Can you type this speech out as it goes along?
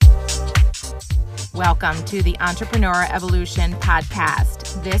Welcome to the Entrepreneur Evolution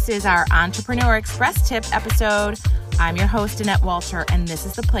Podcast. This is our Entrepreneur Express Tip episode. I'm your host, Annette Walter, and this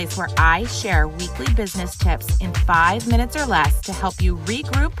is the place where I share weekly business tips in 5 minutes or less to help you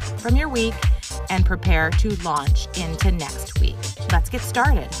regroup from your week and prepare to launch into next week. Let's get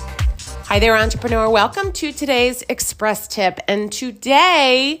started. Hi there, entrepreneur. Welcome to today's Express Tip. And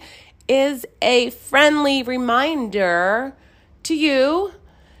today is a friendly reminder to you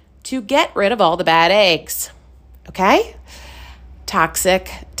to get rid of all the bad eggs, okay? Toxic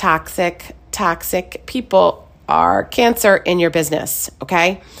people are cancer in your business,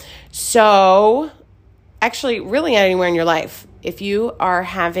 okay? So actually, really anywhere in your life, if you are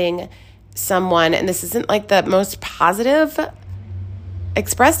having someone, and this isn't like the most positive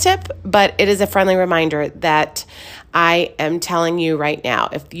express tip, but it is a friendly reminder that I am telling you right now,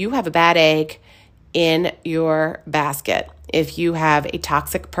 if you have a bad egg in your basket, if you have a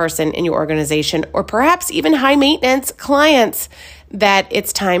toxic person in your organization, or perhaps even high maintenance clients, that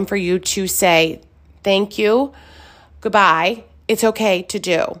it's time for you to say, thank you, goodbye, it's okay to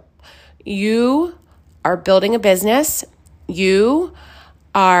do. You are building a business. You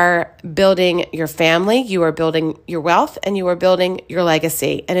are building your family. You are building your wealth, and you are building your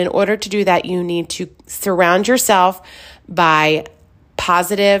legacy. And in order to do that, you need to surround yourself by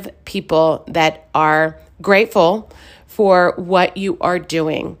positive people that are grateful for what you are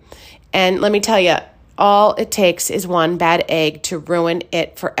doing. And let me tell you, all it takes is one bad egg to ruin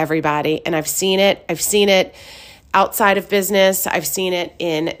it for everybody. And I've seen it. I've seen it outside of business. I've seen it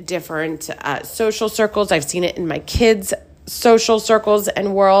in different social circles. I've seen it in my kids' social circles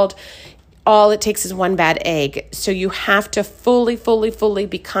and world. All it takes is one bad egg. So you have to fully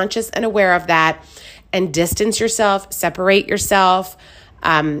be conscious and aware of that and distance yourself, separate yourself,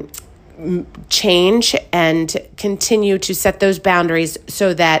 change and continue to set those boundaries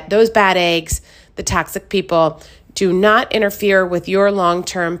so that those bad eggs, the toxic people, do not interfere with your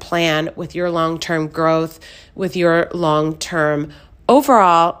long-term plan, with your long-term growth, with your long-term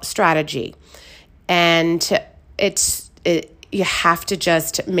overall strategy. And you have to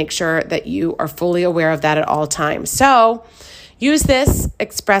just make sure that you are fully aware of that at all times. So use this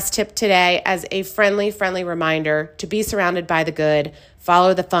express tip today as a friendly reminder to be surrounded by the good,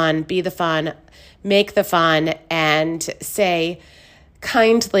 follow the fun, be the fun, make the fun, and say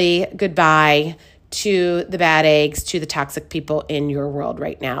kindly goodbye to the bad eggs, to the toxic people in your world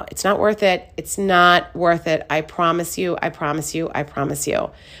right now. It's not worth it. It's not worth it. I promise you.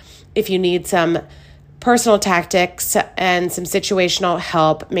 If you need some personal tactics and some situational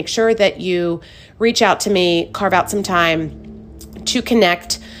help, make sure that you reach out to me, carve out some time to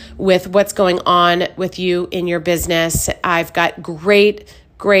connect with what's going on with you in your business. I've got great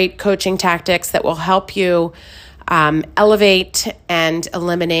coaching tactics that will help you elevate and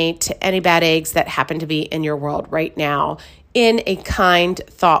eliminate any bad eggs that happen to be in your world right now in a kind,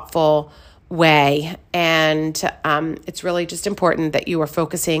 thoughtful way. And it's really just important that you are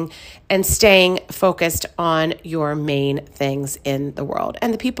focusing and staying focused on your main things in the world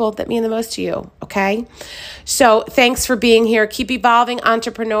and the people that mean the most to you, okay? So thanks for being here. Keep evolving,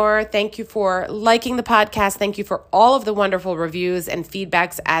 entrepreneur. Thank you for liking the podcast. Thank you for all of the wonderful reviews and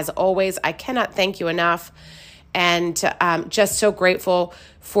feedbacks. As always, I cannot thank you enough. And just so grateful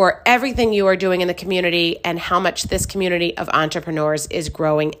for everything you are doing in the community and how much this community of entrepreneurs is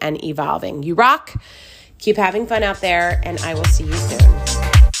growing and evolving. You rock. Keep having fun out there, and I will see you soon.